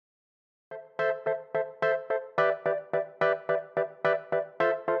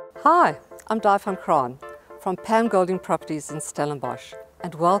Hi, I'm Di van Kraan from Pam Golding Properties in Stellenbosch,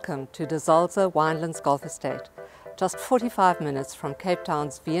 and welcome to the Zalze Winelands Golf Estate, just 45 minutes from Cape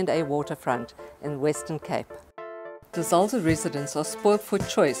Town's V&A waterfront in Western Cape. The Zalze residents are spoiled for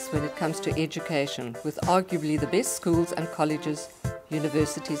choice when it comes to education, with arguably the best schools and colleges,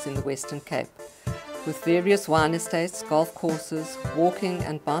 universities in the Western Cape. With various wine estates, golf courses, walking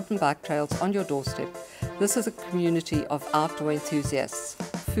and mountain bike trails on your doorstep, this is a community of outdoor enthusiasts,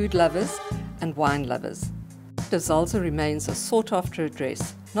 food lovers and wine lovers. The Zalze remains a sought-after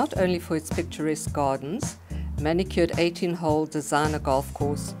address, not only for its picturesque gardens, manicured 18-hole designer golf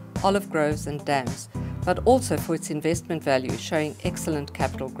course, olive groves and dams, but also for its investment value, showing excellent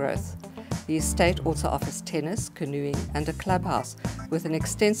capital growth. The estate also offers tennis, canoeing and a clubhouse with an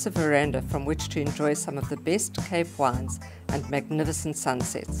extensive veranda from which to enjoy some of the best Cape wines and magnificent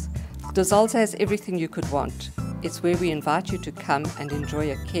sunsets. The Zalze has everything you could want. It's where we invite you to come and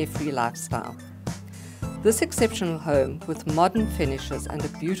enjoy a carefree lifestyle. This exceptional home, with modern finishes and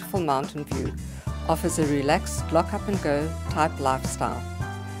a beautiful mountain view, offers a relaxed lock-up-and-go type lifestyle.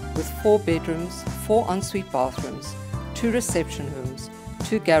 With 4 bedrooms, 4 ensuite bathrooms, 2 reception rooms,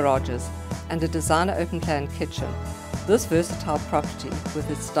 2 garages, and a designer open-plan kitchen, this versatile property, with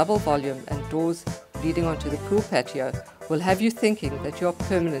its double volume and doors leading onto the pool patio, will have you thinking that you're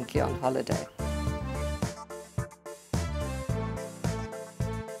permanently on holiday.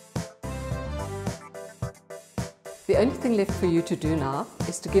 The only thing left for you to do now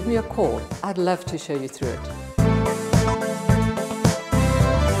is to give me a call. I'd love to show you through it.